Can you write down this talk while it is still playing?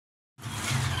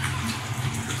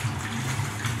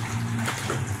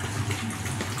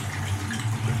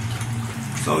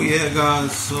So yeah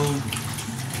guys, so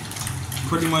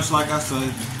pretty much like I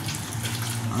said,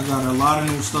 I got a lot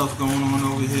of new stuff going on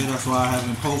over here. That's why I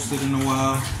haven't posted in a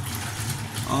while.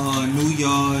 New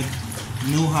yard,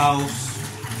 new house,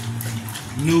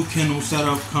 new kennel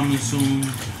setup coming soon.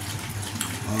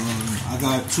 I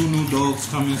got 2 new dogs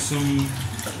coming soon.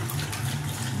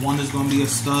 One is going to be a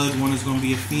stud, one is going to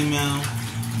be a female.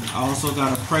 I also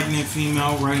got a pregnant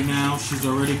female right now. She's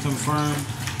already confirmed.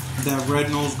 That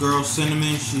red-nosed girl,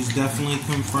 Cinnamon, she's definitely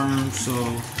confirmed. So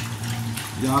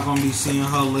y'all going to be seeing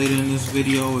her later in this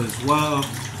video as well.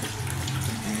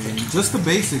 And just the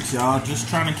basics, y'all. Just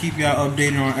trying to keep y'all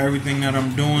updated on everything that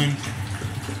I'm doing.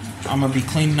 I'm going to be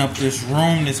cleaning up this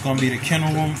room. It's going to be the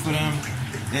kennel room for them.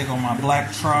 There go my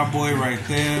black tri-boy right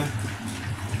there.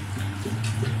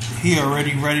 He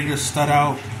already ready to stud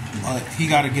out. He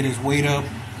got to get his weight up.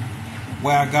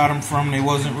 Where I got him from, they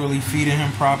wasn't really feeding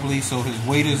him properly, so his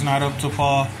weight is not up to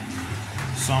par.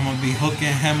 So I'm going to be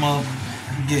hooking him up,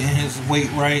 getting his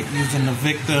weight right, using the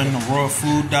Victor and the raw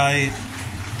food diet.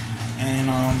 And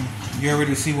you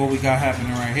already see what we got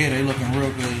happening right here. They looking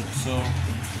real good. So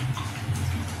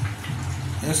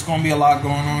there's going to be a lot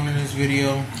going on in this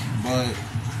video, but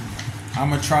I'm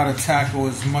going to try to tackle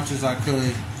as much as I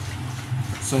could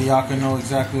so y'all can know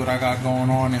exactly what I got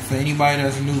going on. And for anybody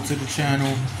that's new to the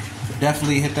channel,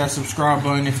 definitely hit that subscribe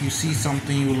button if you see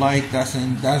something you like.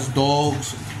 That's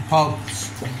dogs,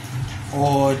 pups,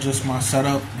 or just my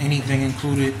setup, anything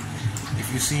included. If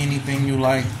you see anything you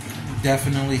like,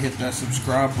 definitely hit that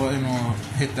subscribe button or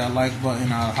hit that like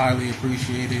button. I highly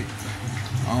appreciate it.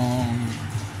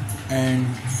 And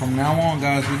from now on,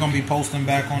 guys, we're gonna be posting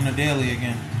back on the daily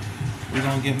again. We're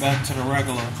gonna get back to the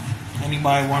regular.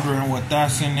 Anybody wondering what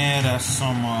that's in there? That's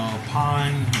some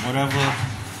pine, whatever,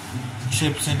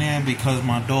 chips in there, because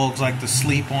my dogs like to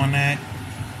sleep on that.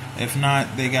 If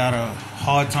not, they got a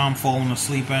hard time falling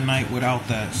asleep at night without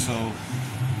that. So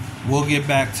we'll get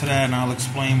back to that and I'll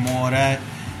explain more of that.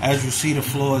 As you see, the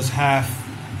floor is half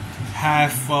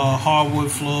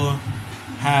hardwood floor,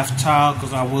 half tile,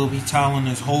 because I will be tiling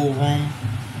this whole room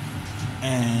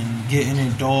and getting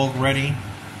it dog ready.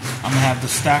 I'm gonna have the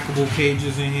stackable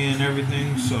cages in here and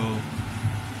everything, so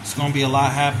it's gonna be a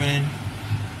lot happening.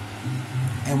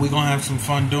 And we're going to have some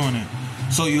fun doing it.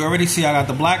 So you already see I got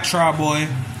the black tri-boy.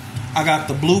 I got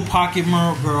the blue pocket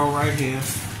merle girl right here.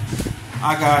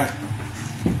 I got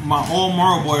my old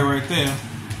merle boy right there.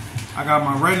 I got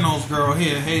my red-nosed girl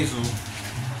here, Hazel.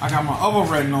 I got my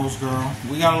other red-nosed girl.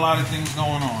 We got a lot of things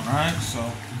going on, right? So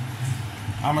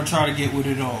I'm going to try to get with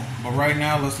it all. But right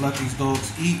now, let's let these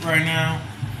dogs eat right now.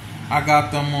 I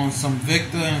got them on some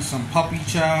Victor and some puppy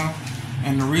chow.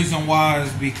 And the reason why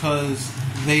is because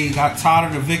they got tired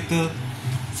of the Victor,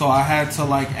 so I had to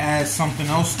like add something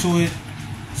else to it.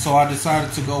 So I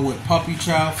decided to go with puppy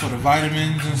chow for the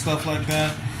vitamins and stuff like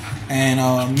that,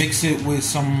 and mix it with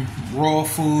some raw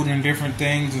food and different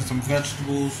things and some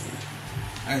vegetables.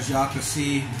 As y'all can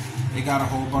see, they got a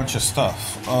whole bunch of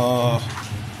stuff.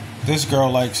 This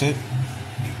girl likes it.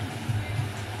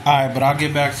 Alright, but I'll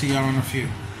get back to y'all in a few.